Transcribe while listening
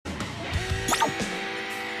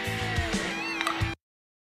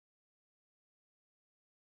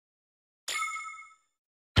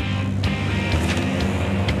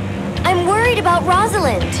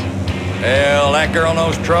Rosalind. Hell, that girl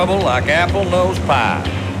knows trouble like apple knows pie.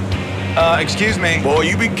 Excuse me. Boy,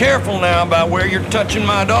 you be careful now about where you're touching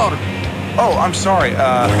my daughter. Oh, I'm sorry.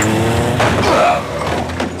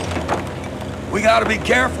 We gotta be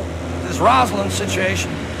careful. This Rosalind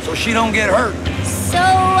situation, so she don't get hurt. So,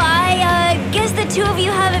 I guess the two of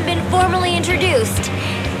you haven't been formally introduced.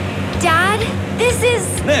 Dad, this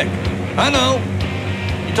is... Nick, I know.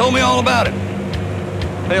 You told me all about it.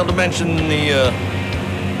 Failed to mention the,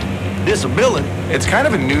 disability. It's kind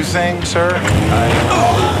of a new thing, sir.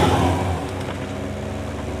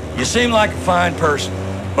 You seem like a fine person,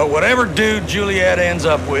 but whatever dude Juliet ends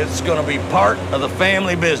up with is gonna be part of the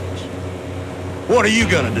family business. What are you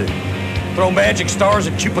gonna do? Throw magic stars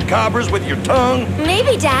at chupacabras with your tongue?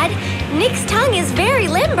 Maybe, Dad. Nick's tongue is very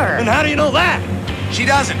limber. And how do you know that? She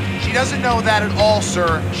doesn't. She doesn't know that at all,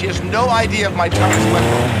 sir. She has no idea if my tongue is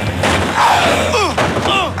limber.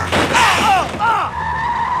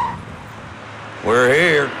 We're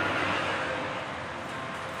here.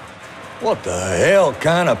 What the hell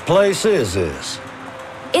kind of place is this?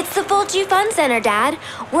 It's the Fulci Fun Center, Dad,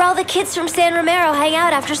 where all the kids from San Romero hang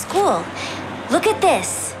out after school. Look at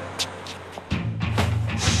this.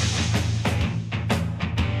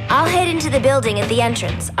 I'll head into the building at the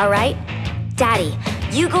entrance, all right? Daddy,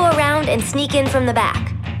 you go around and sneak in from the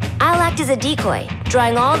back. I'll act as a decoy,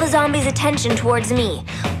 drawing all the zombies' attention towards me,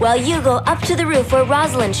 while you go up to the roof where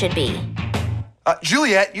Rosalind should be.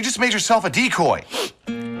 Juliet, you just made yourself a decoy.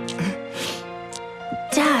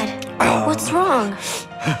 Dad, what's wrong?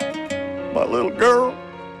 My little girl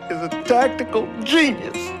is a tactical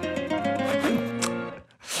genius.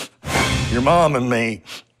 Your mom and me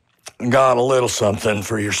got a little something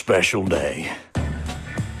for your special day.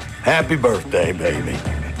 Happy birthday, baby.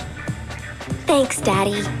 Thanks,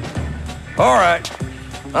 Daddy. All right,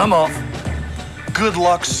 I'm off. Good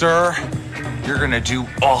luck, sir. You're gonna do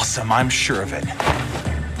awesome, I'm sure of it.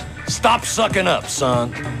 Stop sucking up,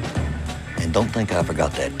 son. And don't think I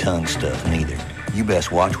forgot that tongue stuff, neither. You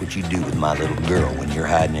best watch what you do with my little girl when you're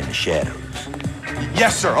hiding in the shadows.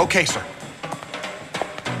 Yes, sir. Okay, sir.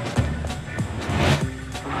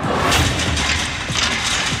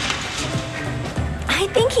 I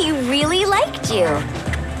think he really liked you.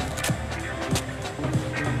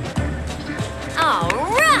 All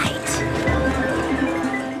right!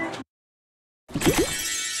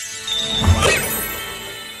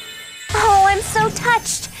 Oh, I'm so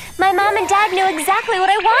touched. My mom and dad knew exactly what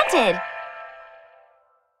I wanted.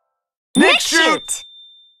 Nick, shoot!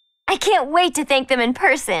 I can't wait to thank them in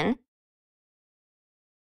person.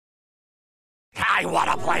 I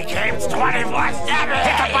wanna play games 24/7!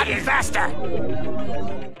 Hit the button faster!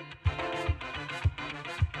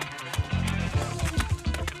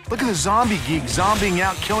 Look at the zombie geek zombieing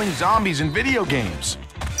out killing zombies in video games.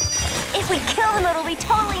 If we kill them, it'll be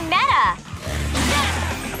totally meta.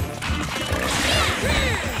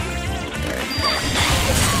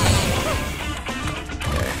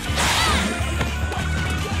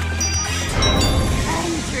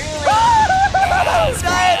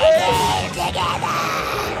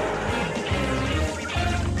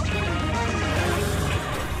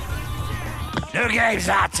 New game's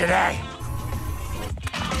out today.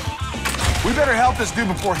 We better help this dude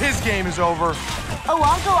before his game is over. Oh,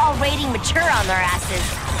 I'll go all rating mature on their asses.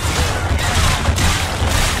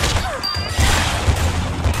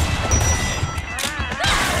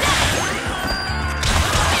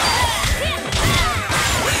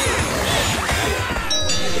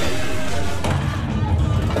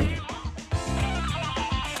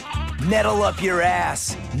 Metal up your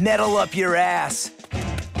ass. Metal up your ass.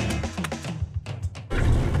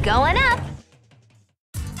 Going up.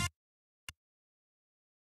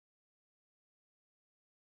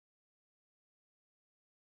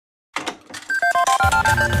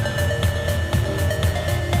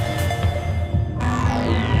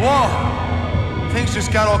 Whoa! Things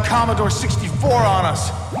just got all Commodore 64 on us.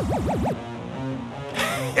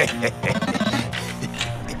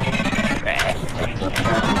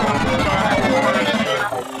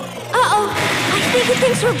 Uh-oh, I think it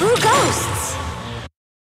thinks we're blue ghosts.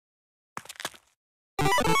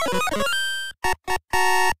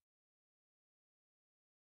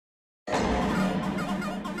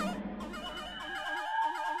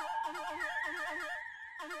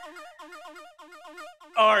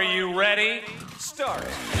 Are you ready? Start.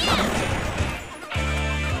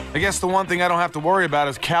 I guess the one thing I don't have to worry about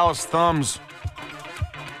is calloused thumbs.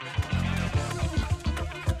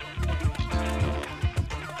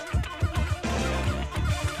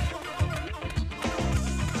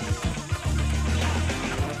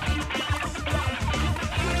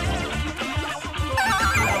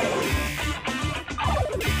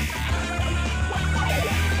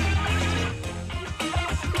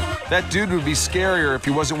 That dude would be scarier if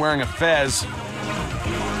he wasn't wearing a fez.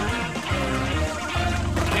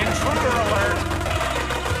 Intruder alert!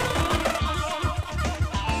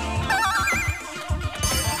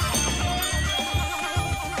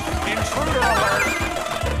 Intruder alert!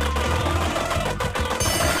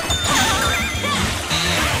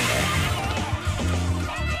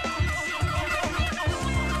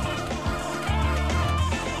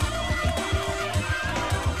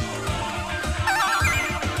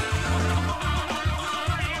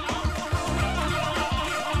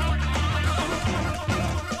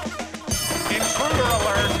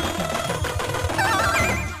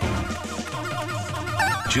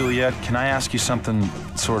 Juliet, can I ask you something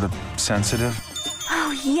sort of sensitive?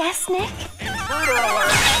 Oh, yes, Nick? Intruder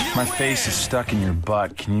alert! My face is stuck in your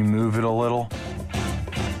butt. Can you move it a little?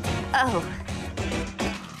 Oh.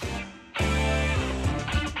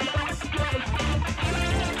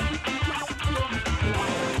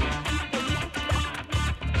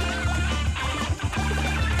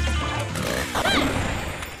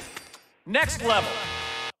 Next level.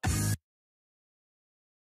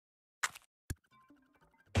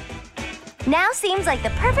 Now seems like the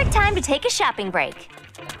perfect time to take a shopping break.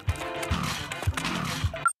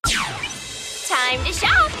 Time to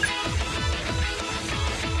shop!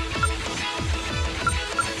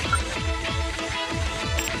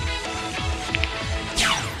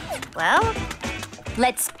 Well,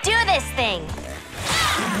 let's do this thing!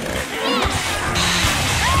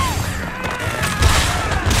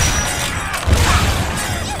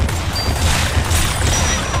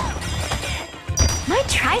 My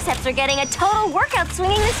triceps are getting a total workout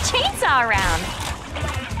swinging this chainsaw around.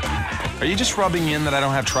 Are you just rubbing in that I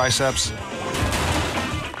don't have triceps?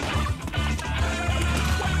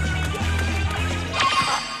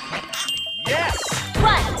 Yes!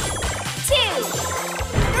 1, 2,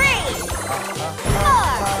 3, 4,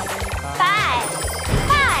 5,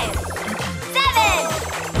 7,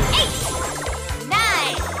 8,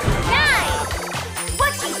 9, 9.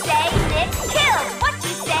 What you say, Nick? Kill. What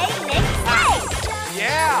you say, Nick? Say.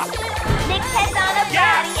 Yeah! Nick's head's on a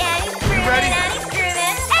Yes! body and he's grooving ready? and he's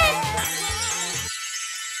grooving and...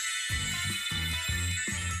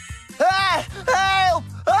 Ah! Help!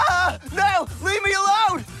 Ah! No! Leave me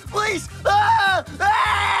alone! Please! Ah!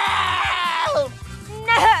 Help!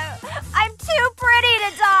 No! I'm too pretty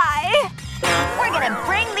to die! We're gonna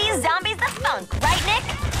bring these zombies the funk, right, Nick?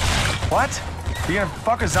 What? You're gonna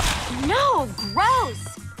fuck a zombie? No, gross!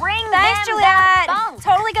 Bring Thanks, them Juliet. the funk!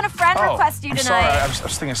 Totally gonna friend request you I'm tonight. sorry. I was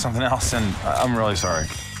thinking of something else, and I'm really sorry.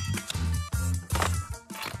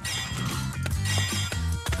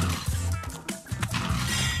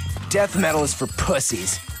 Death metal is for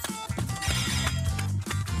pussies.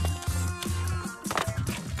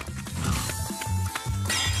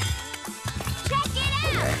 Check it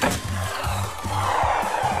out!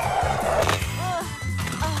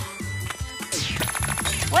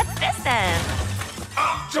 What's this then?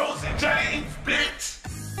 I'm Josey James, bitch!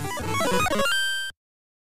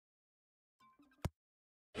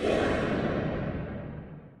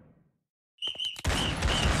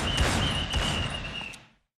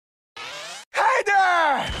 Hey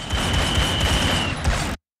there!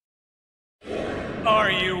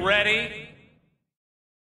 Are you ready?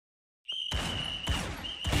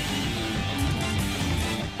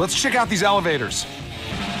 Let's check out these elevators.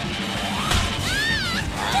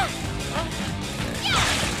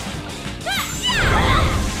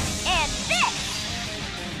 And this!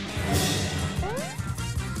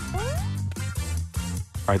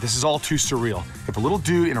 All right, this is all too surreal. If a little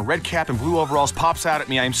dude in a red cap and blue overalls pops out at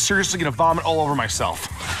me, I am seriously gonna vomit all over myself.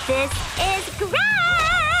 This is great!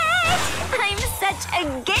 I'm such a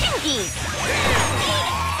game geek!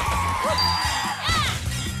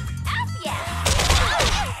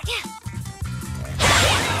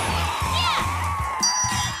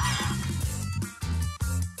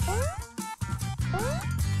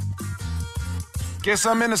 Guess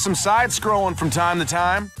I'm into some side-scrolling from time to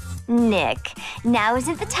time. Nick, now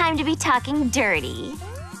isn't the time to be talking dirty.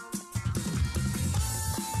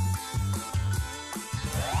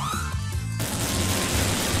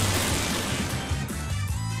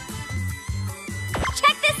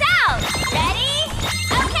 Check this out! Ready?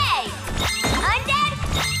 Okay! Undead?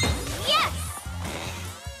 Yes!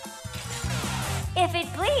 If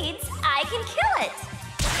it bleeds, I can kill it!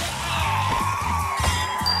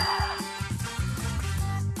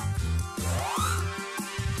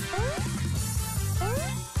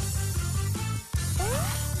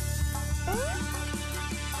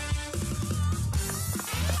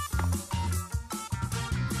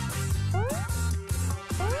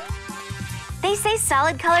 They say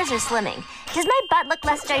solid colors are slimming. Does my butt look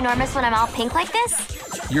less ginormous when I'm all pink like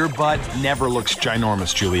this? Your butt never looks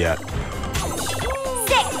ginormous, Juliet. 6,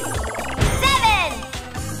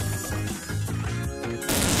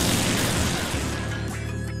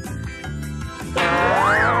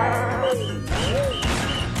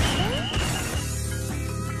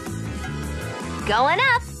 7. Going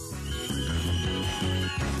up.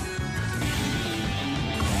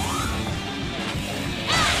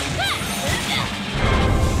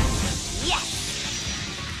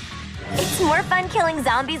 It's more fun killing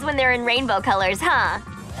zombies when they're in rainbow colors, huh?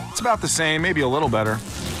 It's about the same, maybe a little better.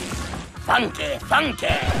 Funky, funky.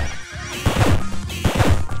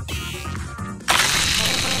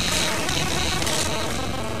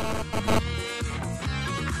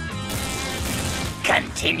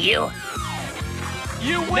 Continue.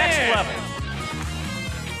 You win! Next level.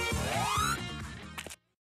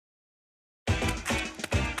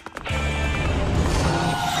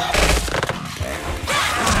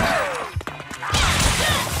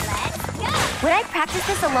 When I practice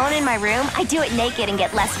this alone in my room, I do it naked and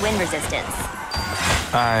get less wind resistance.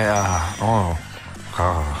 Oh.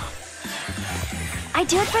 I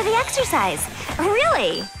do it for the exercise.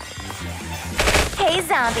 Really? Hey,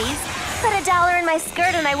 zombies. Put $1 in my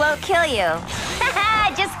skirt and I won't kill you.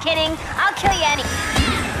 Haha, just kidding. I'll kill you anyway.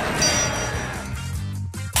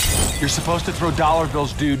 You're supposed to throw dollar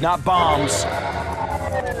bills, dude, not bombs.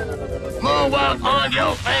 Move out on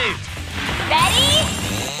your face. Ready?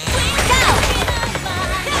 Go!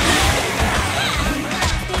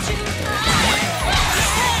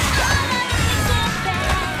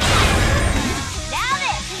 Now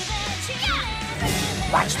this!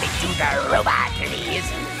 Watch me do the robot, please.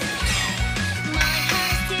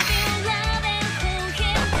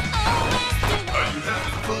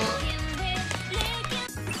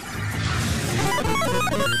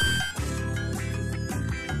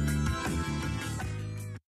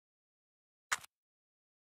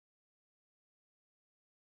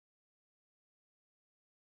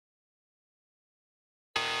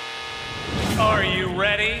 Are you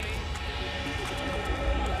ready?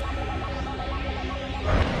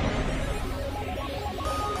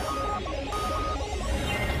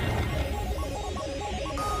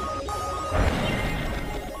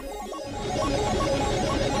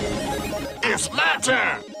 It's my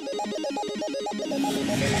turn.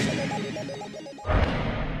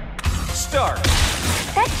 Start.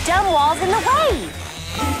 That dumb wall's in the way.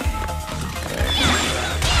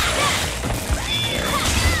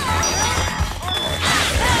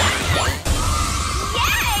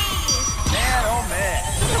 Man, oh man.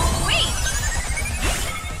 Sweet!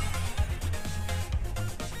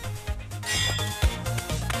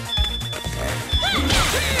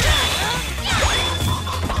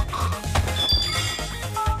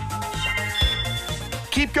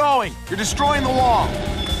 Keep going. You're destroying the wall.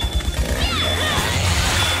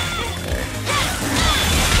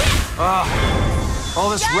 All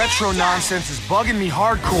this retro nonsense is bugging me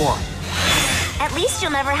hardcore. At least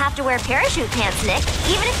you'll never have to wear parachute pants, Nick,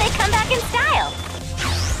 even if they come back in style.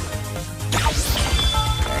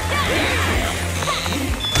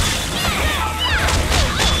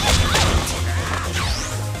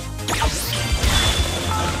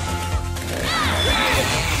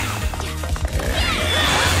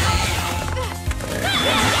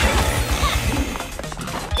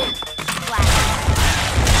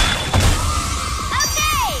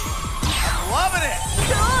 Loving it.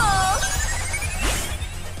 Cool!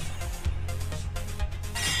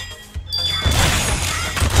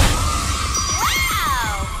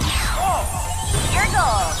 Wow! Your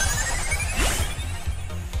goal.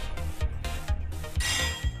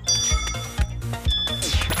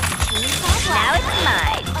 Now it's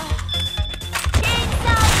mine.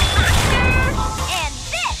 Chainsaw monster and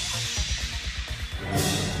this.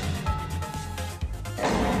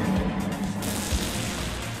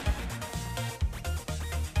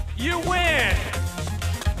 You win!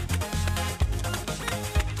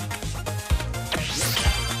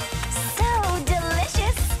 So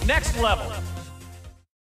delicious. Next level.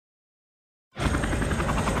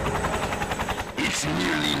 It's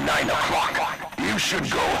nearly 9 o'clock. You should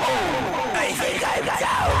go home. I think I'm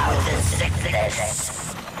down with the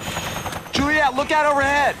sickness. Juliet, look out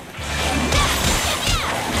overhead.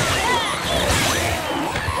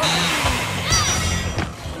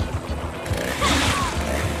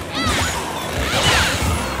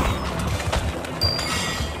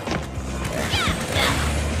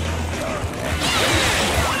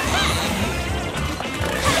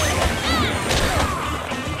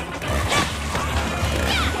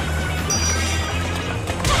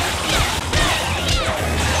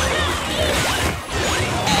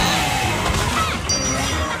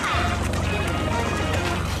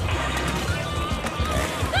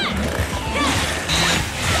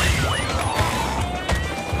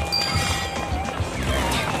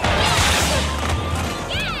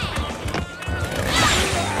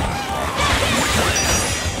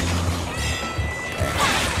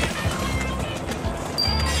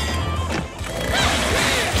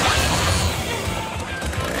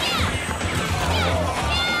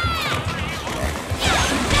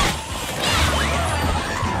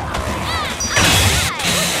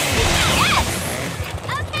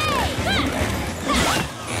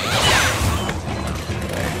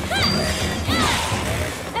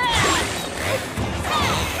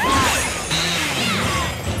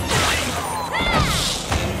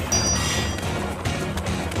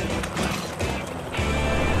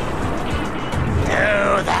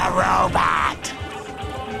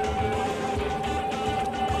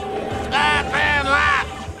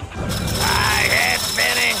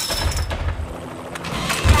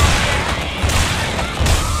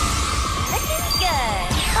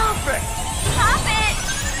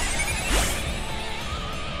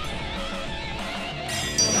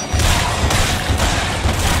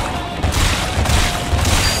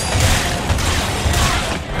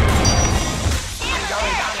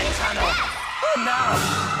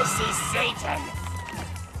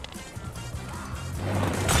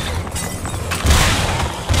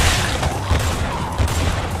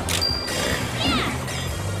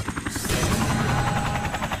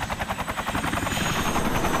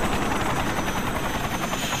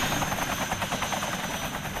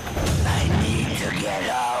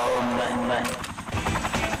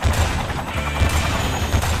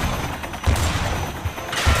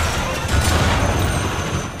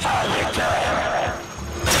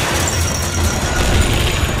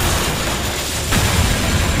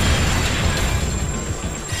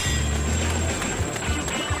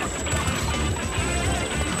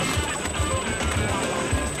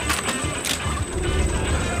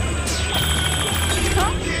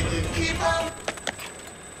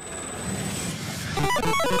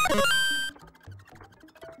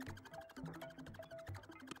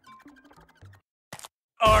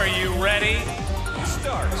 Are you ready?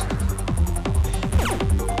 Start.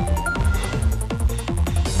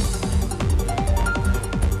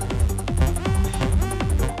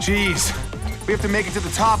 Jeez, we have to make it to the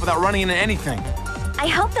top without running into anything. I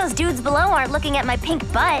hope those dudes below aren't looking at my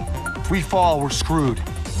pink butt. If we fall, we're screwed.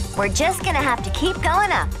 We're just gonna have to keep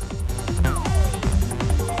going up.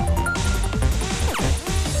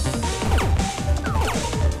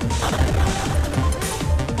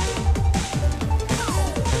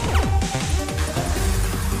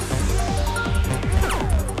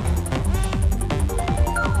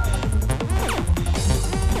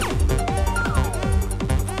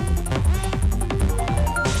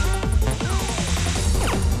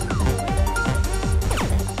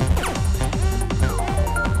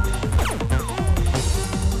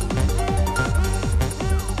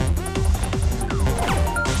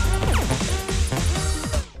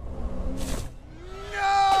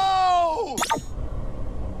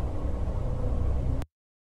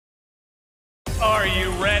 Are you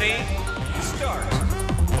ready? Start.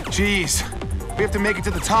 Jeez, we have to make it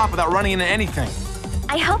to the top without running into anything.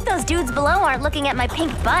 I hope those dudes below aren't looking at my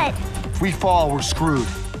pink butt. If we fall, we're screwed.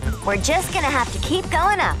 We're just gonna have to keep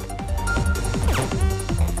going up.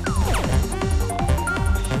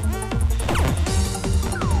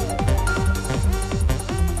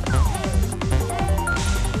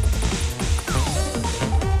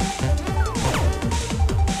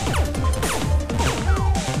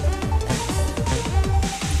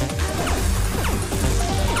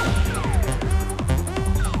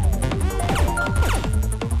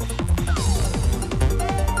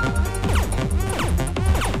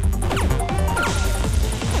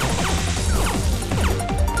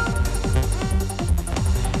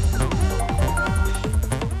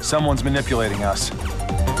 Someone's manipulating us.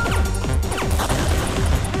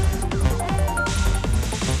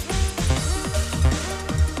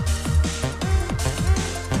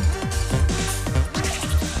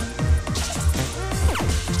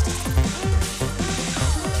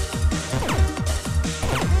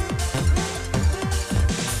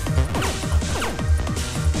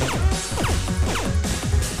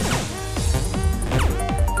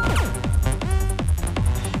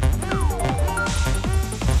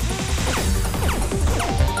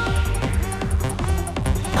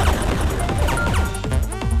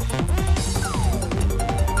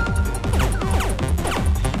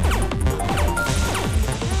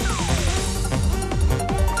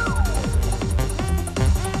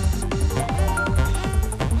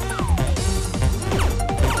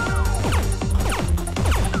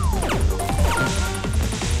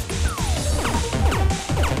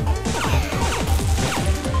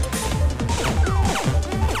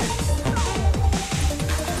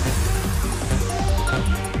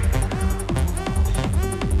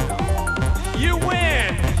 You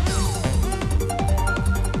win!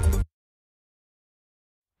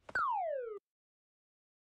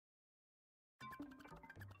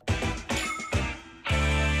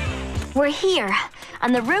 We're here,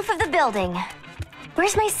 on the roof of the building.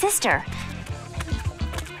 Where's my sister?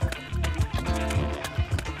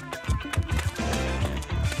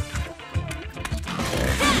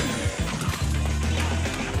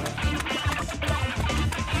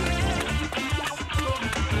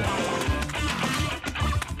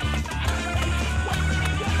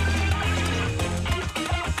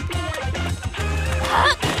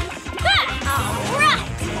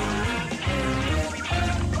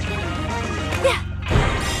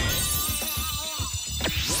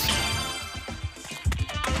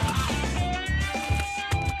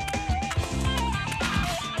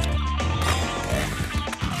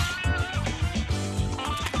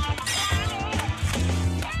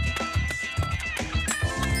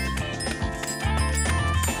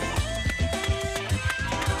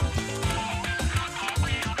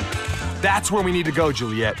 That's where we need to go,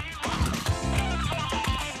 Juliet.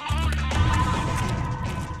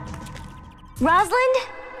 Rosalind,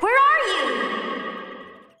 where are you?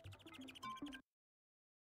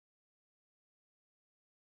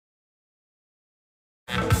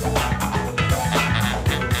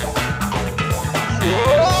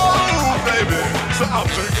 Whoa, baby! Time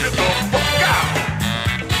to get the fuck out!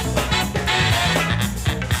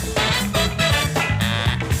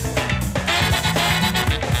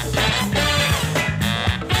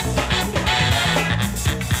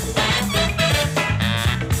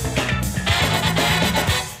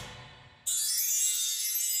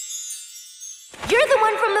 You're the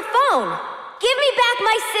one from the phone. Give me back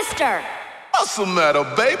my sister. What's the matter,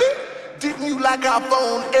 baby? Didn't you like our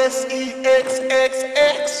phone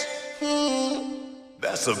SEXXX?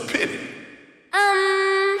 That's a pity.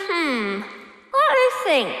 Let me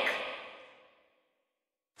think.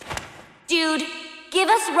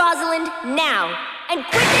 Rosalind, now. And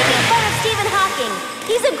quit making fun of Stephen Hawking.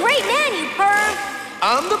 He's a great man, you perv.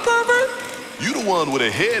 I'm the pervert? You the one with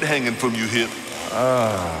a head hanging from your hip.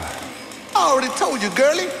 I already told you,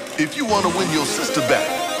 girlie. If you want to win your sister back,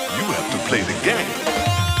 you have to play the game.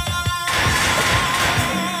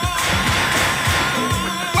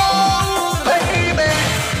 Oh, baby,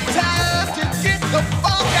 time to get the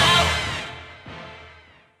funk out.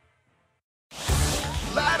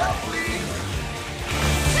 Light up, please.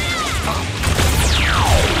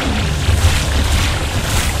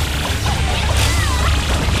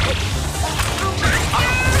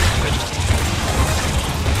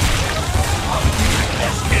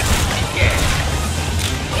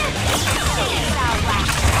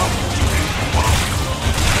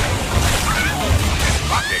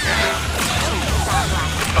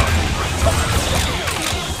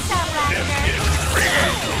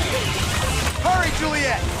 Hurry,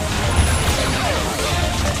 Juliet!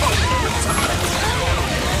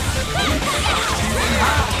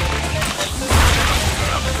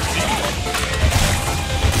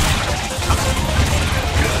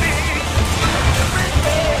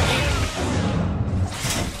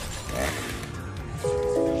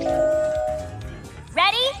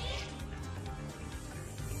 Ready?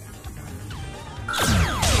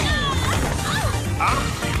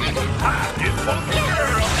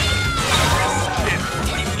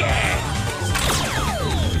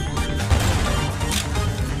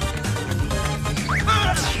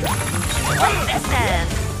 Listen.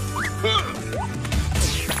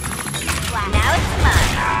 Now it's mine.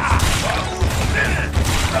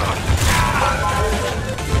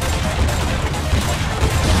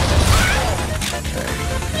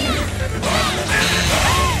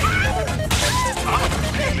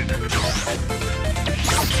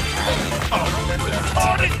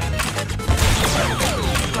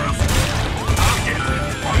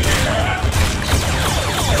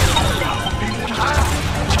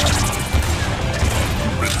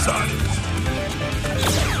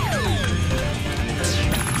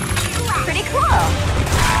 Pretty cool.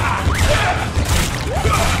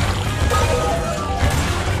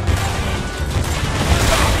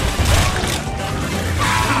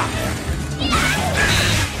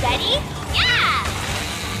 Ready? Yeah!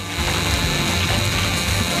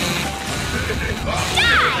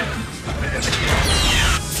 Die!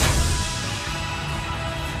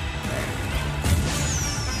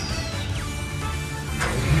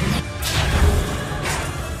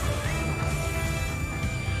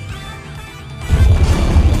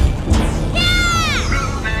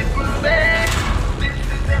 This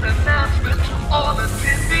is an announcement to all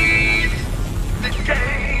attendees. The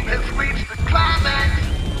game has reached the climax.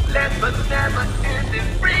 Let the never-ending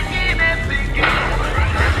ringing and begin.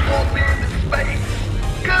 Let's warp into space.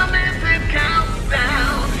 Commence and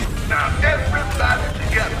countdown. Now everybody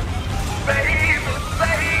together. Baby,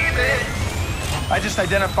 baby. I just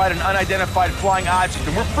identified an unidentified flying object,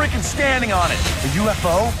 and we're freaking standing on it. A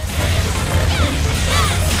UFO?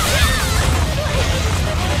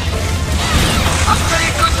 I'll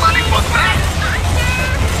pay good money for that.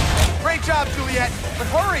 Great job, Juliet. But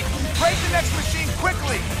hurry! Break the next machine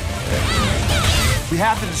quickly! We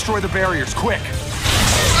have to destroy the barriers, quick!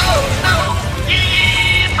 Oh, no!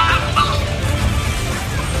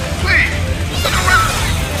 Please, look around!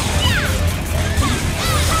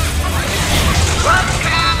 What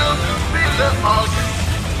kind of gorilla are you?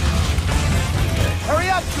 Hurry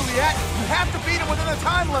up, Juliet! You have to beat him within the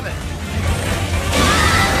time limit!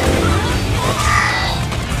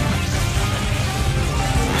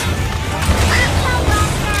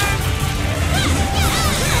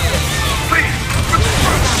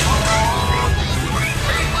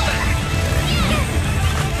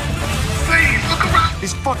 Please, look around!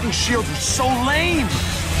 These fucking shields are so lame!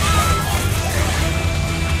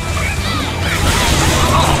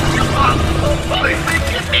 Please,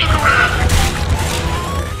 get me around!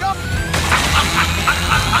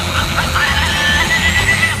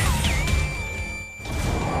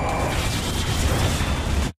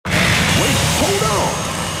 Wait, hold on!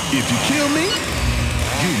 If you kill me,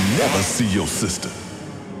 you never see your sister.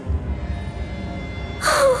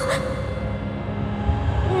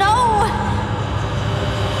 No!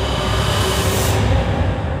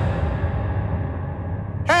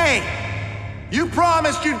 Hey! You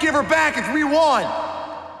promised you'd give her back if we won!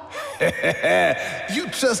 You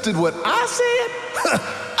trusted what I said?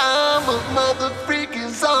 I'm a mother freaking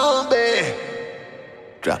zombie.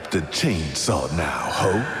 Drop the chainsaw now,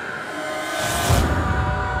 ho.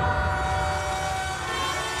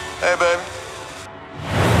 Hey, baby.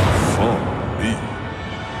 For me.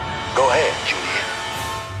 Go ahead, Juliet.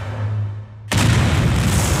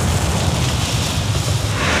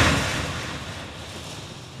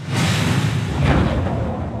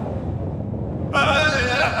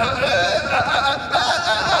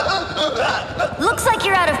 Looks like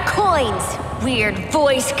you're out of coins, weird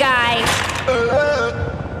voice guy.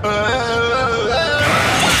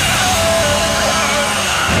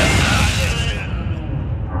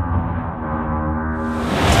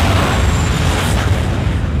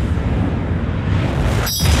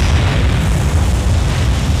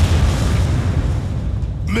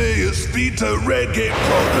 May you speed to Redgate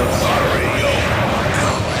Protosario.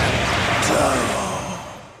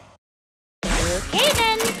 Okay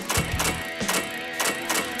then.